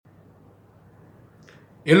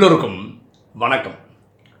எல்லோருக்கும் வணக்கம்.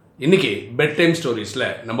 இன்னைக்கு பெட் டைம் ஸ்டோரிஸில்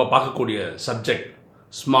நம்ம பார்க்கக்கூடிய சப்ஜெக்ட்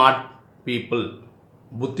ஸ்மார்ட் பீப்புள்,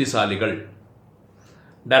 புத்திசாலிகள்.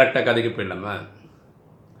 டைரக்டாக கதைக்கு போயிடலாமல்,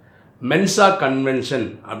 மென்சா கன்வென்ஷன்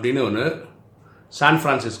அப்படின்னு ஒன்று சான்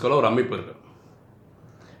ஃப்ரான்சிஸ்கோவில் ஒரு அமைப்பு இருக்குது.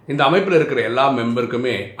 இந்த அமைப்பில் இருக்கிற எல்லா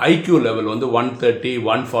மெம்பருக்குமே ஐக்யூ லெவல் 130,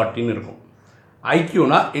 140 இருக்கும்.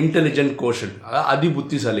 ஐக்யூனா இன்டெலிஜென்ட் கோஷன், அதாவது அதி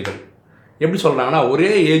புத்திசாலிகள். எப்படி சொல்கிறாங்கன்னா, ஒரே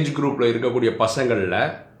ஏஜ் குரூப்பில் இருக்கக்கூடிய பசங்களில்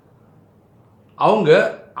அவங்க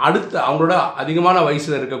அவங்களோட அதிகமான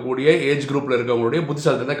வயசில் இருக்கக்கூடிய ஏஜ் குரூப்பில் இருக்கவங்களுடைய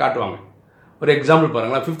புத்திசாலித்தத்தை காட்டுவாங்க. ஒரு எக்ஸாம்பிள்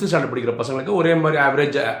பாருங்களேன், 5th ஸ்டாண்டர்ட் படிக்கிற பசங்களுக்கு ஒரே மாதிரி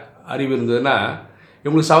ஆவரேஜ் அறிவு இருந்ததுன்னா,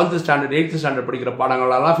 இவங்களுக்கு 7th ஸ்டாண்டர்ட் 8th ஸ்டாண்டர்ட் படிக்கிற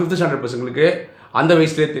பாடங்களெல்லாம் 5th ஸ்டாண்டர்ட் பசங்களுக்கு அந்த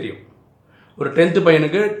வயசுலேயே தெரியும். ஒரு 10th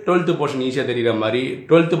பையனுக்கு 12th போர்ஷன் ஈஸியாக தெரிகிற மாதிரி,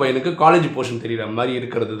 12th பையனுக்கு காலேஜ் போர்ஷன் தெரிகிற மாதிரி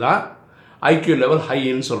இருக்கிறது தான் ஐக்யூ லெவல்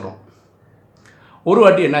ஹைன்னு சொல்கிறோம். ஒரு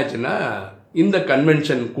வாட்டி என்னாச்சுன்னா, இந்த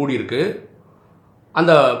கன்வென்ஷன் கூடியிருக்கு.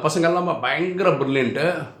 அந்த பசங்கள்லாம் பயங்கர பிரில்லியண்ட்டு.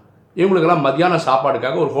 இவங்களுக்கெல்லாம் மத்தியான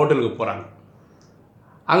சாப்பாடுக்காக ஒரு ஹோட்டலுக்கு போகிறாங்க.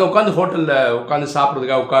 அங்கே ஹோட்டலில் உட்காந்து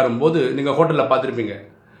சாப்பிட்றதுக்காக உட்காரும்போது, நீங்கள் ஹோட்டலில் பார்த்துருப்பீங்க,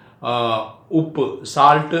 உப்பு,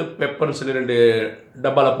 சால்ட்டு, பெப்பர்னு சொல்லி 2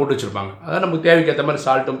 டப்பாவில் போட்டு வச்சுருப்பாங்க. அதாவது நமக்கு தேவைக்கு ஏற்ற மாதிரி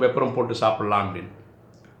சால்ட்டும் பெப்பரும் போட்டு சாப்பிட்லாம் அப்படின்னு.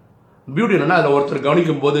 பியூட்டி என்னென்னா, அதில் ஒருத்தர்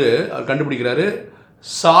கவனிக்கும் போது அவர் கண்டுபிடிக்கிறாரு,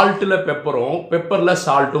 சால்ட்டில் பெப்பரும் பெப்பரில்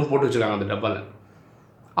சால்ட்டும் போட்டு வச்சுருக்காங்க அந்த டப்பாவில்.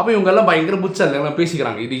 அப்போ இவங்கெல்லாம் பயங்கர புத்திசாலிங்க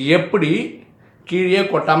பேசிக்கிறாங்க, இது எப்படி கீழே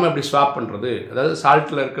கொட்டாமல் எப்படி ஸ்வாப் பண்ணுறது. அதாவது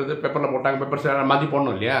சால்ட்டில் இருக்கிறது பெப்பரில் போட்டாங்க, பெப்பர் மாற்றி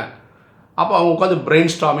போடணும் இல்லையா. அப்போ அவங்க உட்காந்து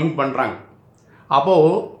பிரெயின் ஸ்டார்மிங் பண்ணுறாங்க. அப்போது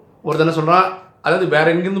ஒருத்தர் என்ன சொல்கிறான், அதாவது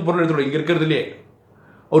வேறு எங்கேருந்து பொருள் எடுத்துவிடும், இங்கே இருக்கிறதுலே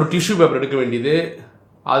ஒரு டிஷ்யூ பேப்பர் எடுக்க வேண்டியது,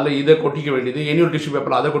 அதில் இதை கொட்டிக்க வேண்டியது, இனி ஒரு டிஷ்யூ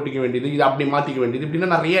பேப்பரில் அதை கொட்டிக்க வேண்டியது, இதை அப்படி மாற்றிக்க வேண்டியது,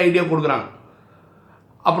 இப்படின்னா நிறைய ஐடியா கொடுக்குறாங்க.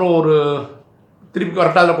 அப்புறம் ஒரு திருப்பி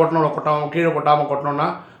கரெக்டாக அதில் கொட்டணும், கீழே கொட்டாமல் கொட்டணும்னா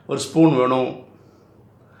ஒரு ஸ்பூன் வேணும்.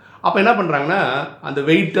 அப்போ என்ன பண்ணுறாங்கன்னா, அந்த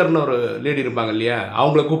வெயிட்டர்னு ஒரு லேடி இருப்பாங்க இல்லையா,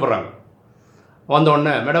 அவங்கள கூப்பிட்றாங்க.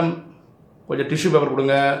 வந்தோடனே, மேடம் கொஞ்சம் டிஷ்யூ பேப்பர்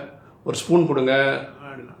கொடுங்க, ஒரு ஸ்பூன் கொடுங்க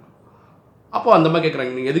அப்படின்னா. அப்போ அந்த மாதிரி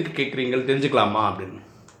கேட்குறாங்க, நீங்கள் எதுக்கு கேட்குறீங்கன்னு தெரிஞ்சுக்கலாமா அப்படின்னு.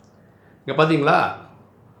 இங்கே பார்த்தீங்களா,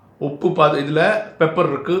 உப்பு இதில்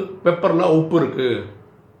பெப்பர் இருக்குது, பெப்பரில் உப்பு இருக்குது,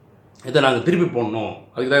 இதை நாங்கள் திருப்பி போடணும்,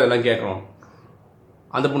 அதுக்கு தான் இதெல்லாம் கேட்குறோம்.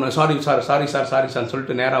 அந்த பொண்ணு சாரி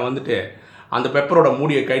சொல்லிட்டு நேராக வந்துட்டு அந்த பெப்பரோட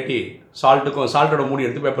மூடியை கட்டி சால்ட்டோட மூடி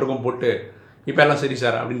எடுத்து பெப்பருக்கும் போட்டு, இப்போ எல்லாம் சரி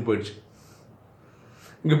சார் அப்படின்னு போயிடுச்சு.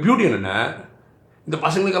 இங்கே பியூட்டி என்னென்னா, இந்த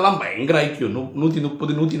பசங்களுக்கெல்லாம் பயங்கர ஐக்கியூ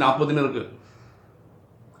 130, 140 இருக்குது.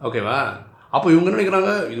 ஓகேவா. அப்போ இவங்க என்ன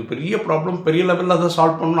நினைக்கிறாங்க, இது பெரிய ப்ராப்ளம், பெரிய லெவலில் அதை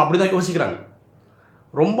சால்வ் பண்ணணும் அப்படி தான் யோசிக்கிறாங்க.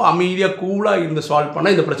 ரொம்ப அமைதியாக கூலாக இந்த சால்வ்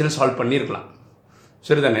பண்ணால் இந்த பிரச்சனை சால்வ் பண்ணியிருக்கலாம்,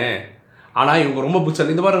 சரிதானே. ஆனால் இவங்க ரொம்ப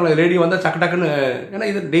புதுசாக இந்த மாதிரி லேடி வந்தால் டக்குன்னு,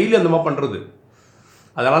 ஏன்னா இது டெய்லி அந்த மாதிரி பண்ணுறது.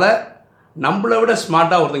 அதனால் நம்மளை விட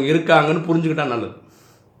ஸ்மார்ட்டாக ஒருத்தங்க இருக்காங்கன்னு புரிஞ்சுக்கிட்டா நல்லது.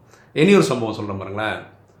 இனி ஒரு சம்பவம் சொல்கிறேன் பாருங்களேன்.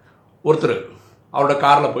 ஒருத்தர் அவரோட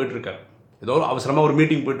காரில் போயிட்டுருக்கார், ஏதோ அவசரமாக ஒரு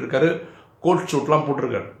மீட்டிங் போயிட்டுருக்காரு, கோட் ஷூட்லாம்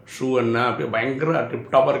போட்டிருக்காரு, ஷூ என்ன அப்படியே பயங்கர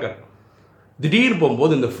டிப்டாப்பாக இருக்கார். திடீர்னு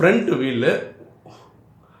போகும்போது இந்த ஃப்ரண்ட் வீலு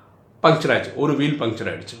பங்க்சர் ஆகிடுச்சு, ஒரு வீல்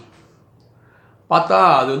பங்க்சர் ஆகிடுச்சு. பார்த்தா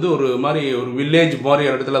அது ஒரு மாதிரி ஒரு வில்லேஜ் மாதிரி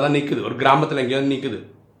ஒரு இடத்துல தான் நிற்குது, ஒரு கிராமத்தில் எங்கேயாவது நிற்குது.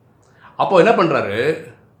 அப்போது என்ன பண்ணுறாரு,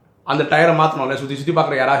 அந்த டயரை மாற்றணும்ல, சுற்றி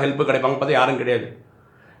பார்க்குற யாராவது ஹெல்ப்பு கிடைப்பாங்க, பார்த்தா யாரும் கிடையாது.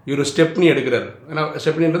 இவர் ஸ்டெப்னி எடுக்கிறாரு, ஏன்னா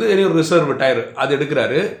ஸ்டெப்னின்றது இனி ஒரு ரிசர்வ் டயர், அது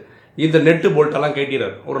எடுக்கிறாரு. இந்த நெட்டு போல்ட்டெல்லாம்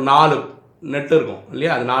கட்டிடுறாரு, ஒரு 4 நெட்டு இருக்கும்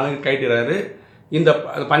இல்லையா, அது 4 கட்டிடுறாரு. இந்த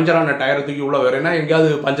பஞ்சரான டயரை தூக்கி உள்ள வேறு, ஏன்னா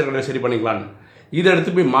எங்கேயாவது பஞ்சர் கடையில் சரி பண்ணிக்கலான்னு இதை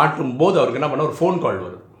எடுத்து போய் மாற்றும் போது அவருக்கு என்ன பண்ண, ஒரு ஃபோன் கால்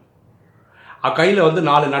வருது. கையில்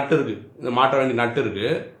 4 நட்டு இருக்குது, இந்த மாட்ட வேண்டிய நட்டு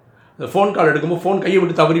இருக்குது. இந்த ஃபோன் கால் எடுக்கும்போது ஃபோன் கையை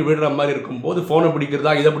விட்டு தவறி விடுற மாதிரி இருக்கும்போது, ஃபோனை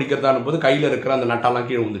பிடிக்கிறதா இதை பிடிக்கிறதான்னு போது கையில் இருக்கிற அந்த நட்டெல்லாம்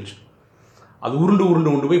கீழே விழுந்துச்சு. அது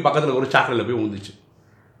உருண்டு போய் பக்கத்தில் ஒரு சாக்கடையில் போய் விழுந்துச்சு.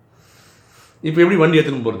 இப்போ எப்படி வண்டி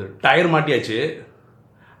எடுத்துன்னு போகிறது, டயர் மாட்டியாச்சு,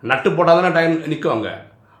 நட்டு போட்டால் தானே டயர் நிற்குவாங்க,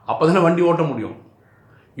 அப்போ தானே வண்டி ஓட்ட முடியும்.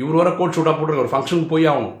 இவர் வர கோட் ஷூட்டாக போட்டுருக்க, ஒரு ஃபங்க்ஷனுக்கு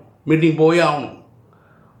போய் ஆகணும், மீட்டிங் போய் ஆகணும்.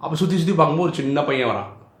 அப்போ சுற்றி பார்க்கும்போது ஒரு சின்ன பையன்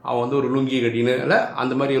வரான், அவன் ஒரு லுங்கி கட்டின்னு இல்லை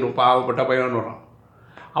அந்த மாதிரி ஒரு பாவப்பட்ட பையன் வரான்.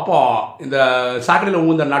 அப்போது இந்த சாக்கடையில்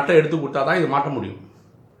உந்த நட்டை எடுத்து கொடுத்தா தான் இது மாட்ட முடியும்.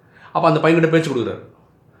 அப்போ அந்த பையன்கிட்ட பேச்சு கொடுக்குறாரு,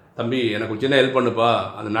 தம்பி எனக்கு ஒரு சின்ன ஹெல்ப் பண்ணுப்பா,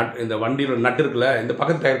 அந்த இந்த வண்டியில் நட்டு இருக்குல்ல, இந்த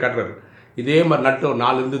பக்கத்து டயர் காட்டுறாரு, இதே மாதிரி நட்டு ஒரு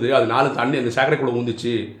 4 இருந்தது, அது 4 தண்ணி அந்த சாக்கடைக்குள்ளே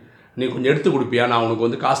ஊந்துச்சு, நீ கொஞ்சம் எடுத்து கொடுப்பியா, நான்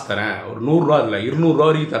உனக்கு காசு தரேன், ஒரு 100 ரூபா இல்லை 200 ரூபா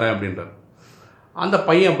வரைக்கும் தரேன் அப்படின்றார். அந்த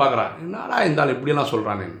பையன் பார்க்குறான், என்னடா இருந்தாலும் இப்படியெல்லாம்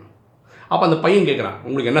சொல்கிறானே. அப்போ அந்த பையன் கேட்குறான்,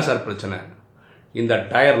 உங்களுக்கு என்ன சார் பிரச்சனை, இந்த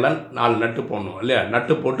டயரில் 4 நட்டு போடணும் இல்லையா,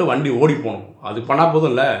 நட்டு போட்டு வண்டி ஓடி போகணும், அது பண்ணால்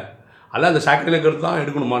போதும் இல்லை, அல்ல அந்த சாக்கடையில் இருக்கிறது தான்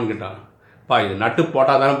எடுக்கணுமான்னு கேட்டான். இது நட்டு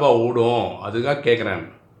போட்டால் தானேப்பா ஓடும், அதுக்காக கேட்குறேன்.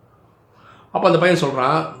 அப்போ அந்த பையன்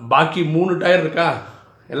சொல்கிறான், பாக்கி 3 டயர் இருக்கா,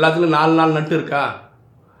 எல்லாத்துலேயும் 4 நட்டு இருக்கா,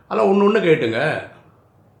 அதெல்லாம் ஒன்று கேட்டுங்க.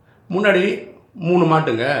 முன்னாடி 3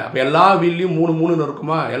 மாட்டுங்க. அப்போ எல்லா வீல்லையும் 3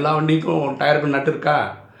 இருக்குமா? எல்லா வண்டிக்கும் டயருக்கு நட்டு இருக்கா?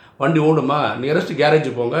 வண்டி ஓடுமா? நியரஸ்ட் கேரேஜ்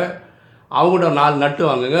போங்க, அவங்கள்ட்ட 4 நட்டு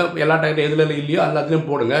வாங்குங்க, எல்லா டயரும் எதுல இல்லையோ எல்லாத்துலேயும்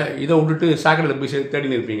போடுங்க. இதை விட்டுட்டு சாக்கடையில் போய்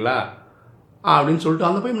தேடின்னு இருப்பீங்களா அப்படின்னு சொல்லிட்டு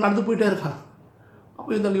அந்த பையன் நடந்து போயிட்டே இருக்கான். அப்போ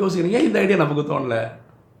இதில் யோசிக்கிறேன், ஏன் இந்த ஐடியா நமக்கு தோணல?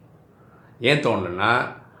 ஏன் தோணலைன்னா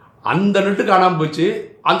அந்த நட்டு காணாமல் போச்சு,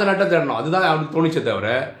 அந்த நட்டை தேடணும், அதுதான் அவருக்கு தோணிச்சே தவிர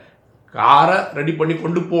காரை ரெடி பண்ணி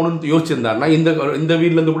கொண்டு போகணும்னு யோசிச்சிருந்தாருன்னா இந்த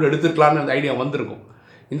வீட்டிலேருந்து கூட எடுத்துக்கலான்னு அந்த ஐடியா வந்திருக்கும்.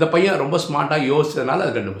 இந்த பையன் ரொம்ப ஸ்மார்ட்டாக யோசிச்சதுனால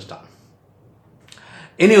அதை கண்டுபிடிச்சிட்டான்.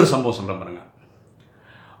 இனி ஒரு சம்பவம் சொல்கிறேன் பாருங்க.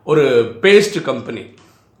 ஒரு பேஸ்ட் கம்பெனி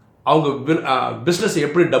அவங்க பிஸ்னஸ்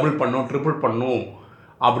எப்படி டபுள் பண்ணணும், ட்ரிபிள் பண்ணணும்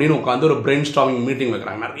அப்படின்னு உட்காந்து ஒரு பிரெயின் ஸ்டார்மிங் மீட்டிங்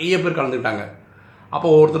வைக்கிறாங்க. நிறைய பேர் கலந்துக்கிட்டாங்க. அப்போ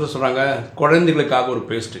ஒருத்தர் சொல்கிறாங்க, குழந்தைகளுக்காக ஒரு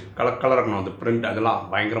பேஸ்ட்டு கலர் இருக்கணும், அந்த பிரிண்ட் அதெல்லாம்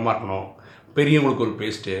பயங்கரமாக இருக்கணும், பெரியவங்களுக்கு ஒரு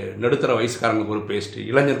பேஸ்ட்டு, நடுத்தர வயசுக்காரங்களுக்கு ஒரு பேஸ்ட்டு,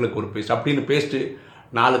 இளைஞர்களுக்கு ஒரு பேஸ்ட் அப்படின்னு பேஸ்ட்டு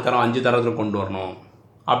 4 தரம் 5 தரத்தில் கொண்டு வரணும்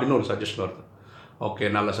அப்படின்னு ஒரு சஜஷன் வருது. ஓகே,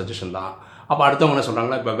 நல்ல சஜஷன் தான். அப்போ அடுத்தவங்க என்ன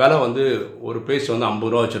சொல்கிறாங்களா, இப்போ விலை வந்து ஒரு பேஸ்ட் வந்து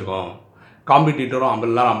 50 ரூபா வச்சுருக்கோம், காம்படிட்டரும்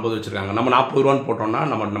 50 வச்சுருக்காங்க, நம்ம 40 ரூபான்னு போட்டோம்னா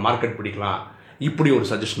நம்ம மார்க்கெட் பிடிக்கலாம், இப்படி ஒரு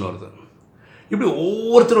சஜஷன் வருது. இப்படி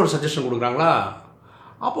ஒவ்வொருத்தரும் ஒரு சஜஷன் கொடுக்குறாங்களா.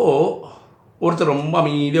 அப்போது ஒருத்தர் ரொம்ப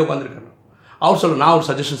அமைதியாக உட்காந்துருக்காரு. அவர் சொல்ல, நான் ஒரு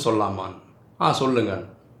சஜஷன் சொல்லலாமான்னு. சொல்லுங்க.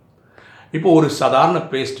 இப்போ ஒரு சாதாரண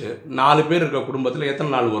பேஸ்ட்டு 4 பேர் இருக்கிற குடும்பத்தில் எத்தனை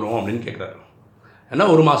நாள் வரும் அப்படின்னு கேட்குறாரு. ஏன்னா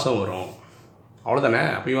 1 மாதம் வரும், அவ்வளோதானே.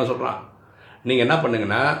 அப்போ இவன் சொல்கிறான், நீங்கள் என்ன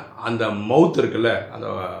பண்ணுங்கன்னா அந்த மவுத் இருக்குல்ல, அந்த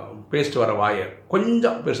பேஸ்ட் வர வாயை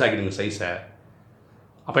கொஞ்சம் பெருசாக்கிடுங்க சைஸை.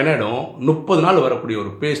 அப்போ என்ன ஆகிடும், 30 நாள் வரக்கூடிய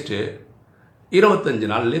ஒரு பேஸ்ட்டு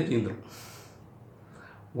 25 நாள்லேயே தீந்துடும்.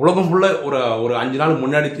 உலகம் ஃபுல்லாக ஒரு 5 நாள்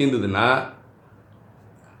முன்னாடி தீர்ந்ததுன்னா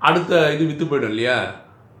அடுத்த இது விற்று போய்டும் இல்லையா?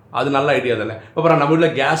 அது நல்ல ஐடியா தானே. இப்போ நம்ம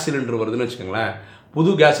வீட்டில் கேஸ் சிலிண்டர் வருதுன்னு வச்சுக்கோங்களேன், புது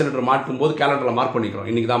கேஸ் சிலிண்டர் மாட்டும் போது கேலண்டரில் மார்க் பண்ணிக்கிறோம்,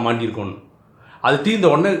 இன்றைக்கி தான் மாட்டியிருக்கோன்னு. அது தீர்ந்த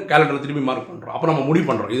உடனே கேலண்டரில் திரும்பி மார்க் பண்ணுறோம். அப்போ நம்ம முடிவு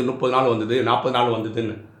பண்ணுறோம், இது 30 நாள் வந்தது, 40 நாள்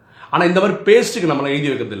வந்ததுன்னு. ஆனால் இந்த மாதிரி பேஸ்ட்டுக்கு நம்மளை எழுதி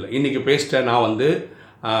வைக்கிறது இல்லை. இன்றைக்கி பேஸ்ட்டை நான் வந்து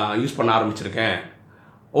யூஸ் பண்ண ஆரம்பிச்சிருக்கேன்,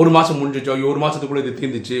 1 மாதம் முடிஞ்சிச்சோ, 1 மாதத்துக்குள்ளே இது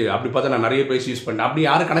தீர்ந்துச்சு, அப்படி பார்த்தா நான் நிறைய பேஸ்ட் யூஸ் பண்ணேன், அப்படி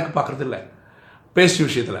யாரும் கணக்கு பார்க்குறது இல்லை பேஸ்ட்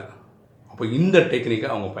விஷயத்தில். அப்போ இந்த டெக்னிக்கை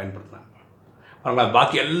அவங்க பயன்படுத்தினாங்க.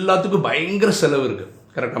 பாக்கி எல்லாத்துக்கும் பயங்கர செலவு இருக்குது.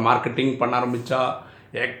 கரெக்டாக மார்க்கெட்டிங் பண்ண ஆரம்பித்தா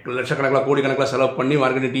லட்சக்கணக்கில் கோடிக்கணக்கில் செலவு பண்ணி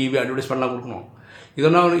மார்க்கெட்டிங் டிவி அட்வர்டைஸ்மெண்ட்லாம் கொடுக்கணும்.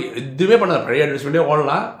 இதெல்லாம் எதுவுமே பண்ணாது, பழைய அட்வர்டைஸ்மெண்ட்டே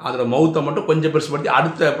ஓடலாம். அதில் மவுத்தை மட்டும் கொஞ்சம் பெருசுப்படுத்தி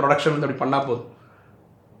அடுத்த ப்ரொடக்ஷன் வந்து அப்படி பண்ணால் போதும்.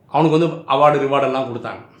 அவனுக்கு வந்து அவார்டு ரிவார்டெல்லாம்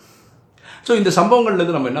கொடுத்தாங்க. ஸோ இந்த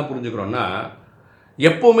சம்பவங்கள்லேருந்து நம்ம என்ன புரிஞ்சுக்கிறோன்னா,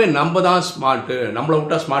 எப்போவுமே நம்ம தான் ஸ்மார்ட்டு, நம்மளை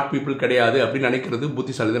விட்டால் ஸ்மார்ட் பீப்புள் கிடையாது அப்படின்னு நினைக்கிறது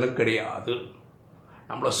புத்திசாலித்தனம் கிடையாது.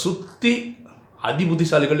 நம்மளை சுற்றி அதி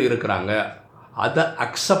புத்திசாலிகள் இருக்கிறாங்க. அதை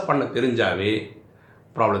அக்செப்ட் பண்ண தெரிஞ்சாவே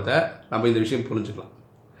ப்ராப்ளத்தை நம்ம இந்த விஷயம் புரிஞ்சுக்கலாம்.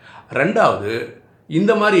 ரெண்டாவது,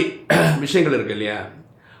 இந்த மாதிரி விஷயங்கள் இருக்கு இல்லையா,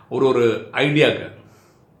 ஒரு ஐடியாவுக்கு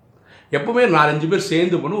எப்போவுமே 4-5 பேர்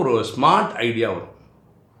சேர்ந்து பண்ண ஒரு ஸ்மார்ட் ஐடியா வரும்.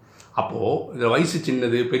 அப்போது இதில் வயசு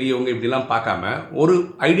சின்னது பெரியவங்க இப்படிலாம் பார்க்காம ஒரு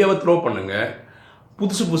ஐடியாவை த்ரோ பண்ணுங்க,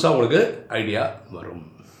 புதுசாக உங்களுக்கு ஐடியா வரும்.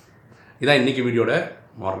 இதான் இன்றைக்கி வீடியோட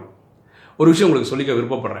மாரல். ஒரு விஷயம் உங்களுக்கு சொல்லிக்க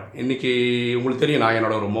விருப்பப்படுறேன். இன்றைக்கி உங்களுக்கு தெரியும், நான்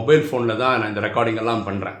என்னோட ஒரு மொபைல் ஃபோனில் தான் நான் இந்த ரெக்கார்டிங் எல்லாம்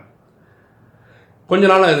பண்ணுறேன். கொஞ்ச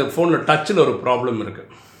நாள் இந்த ஃபோனில் டச்சில் ஒரு ப்ராப்ளம் இருக்குது.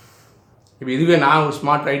 இப்போ இதுவே நான் ஒரு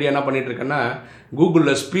ஸ்மார்ட் ஐடியா என்ன பண்ணிகிட்ருக்கேன்னா,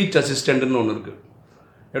 கூகுளில் ஸ்பீச் அசிஸ்டண்ட்டுன்னு ஒன்று இருக்குது.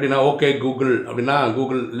 எப்படின்னா, ஓகே கூகுள் அப்படின்னா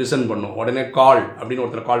கூகுள் லிசன் பண்ணும், உடனே கால் அப்படின்னு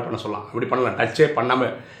ஒருத்தர் கால் பண்ண சொல்லலாம். அப்படி பண்ணலாம், டச்சே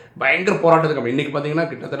பண்ணாமல் பயங்கர போராட்டத்துக்கு. அப்படி இன்றைக்கி பார்த்தீங்கன்னா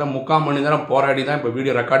கிட்டத்தட்ட 3/4 மணி நேரம் போராடி தான் இப்போ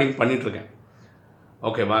வீடியோ ரெக்கார்டிங் பண்ணிகிட்ருக்கேன்.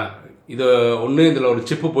 ஓகேவா? இது ஒன்று, இதில் ஒரு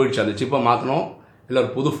சிப்பு போயிடுச்சு, அந்த சிப்பை மாற்றணும், இல்லை ஒரு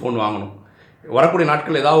புது ஃபோன் வாங்கணும். வரக்கூடிய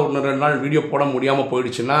நாட்கள் ஏதாவது 1-2 நாள் வீடியோ போட முடியாமல்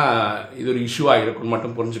போயிடுச்சுன்னா இது ஒரு இஷ்யூவாக இருக்குன்னு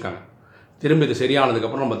மட்டும் புரிஞ்சுக்காங்க. திரும்பி இது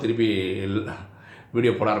சரியானதுக்கப்புறம் நம்ம திருப்பி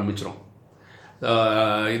வீடியோ போட ஆரம்பிச்சிடும்.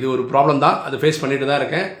 இது ஒரு ப்ராப்ளம் தான், அதை ஃபேஸ் பண்ணிட்டு தான்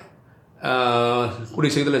இருக்கேன். கூடிய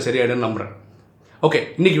சீக்கிரத்தில் சரியாயிடுன்னு நம்புகிறேன். ஓகே,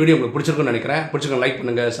 இன்றைக்கி வீடியோ உங்களுக்கு பிடிச்சிருக்குன்னு நினைக்கிறேன். பிடிச்சிருக்கோம் லைக்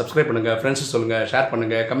பண்ணுங்கள், சப்ஸ்கிரைப் பண்ணுங்கள், ஃப்ரெண்ட்ஸுக்கு சொல்லுங்கள், ஷேர்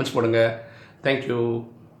பண்ணுங்கள், கமெண்ட்ஸ் போடுங்கள். தேங்க்யூ.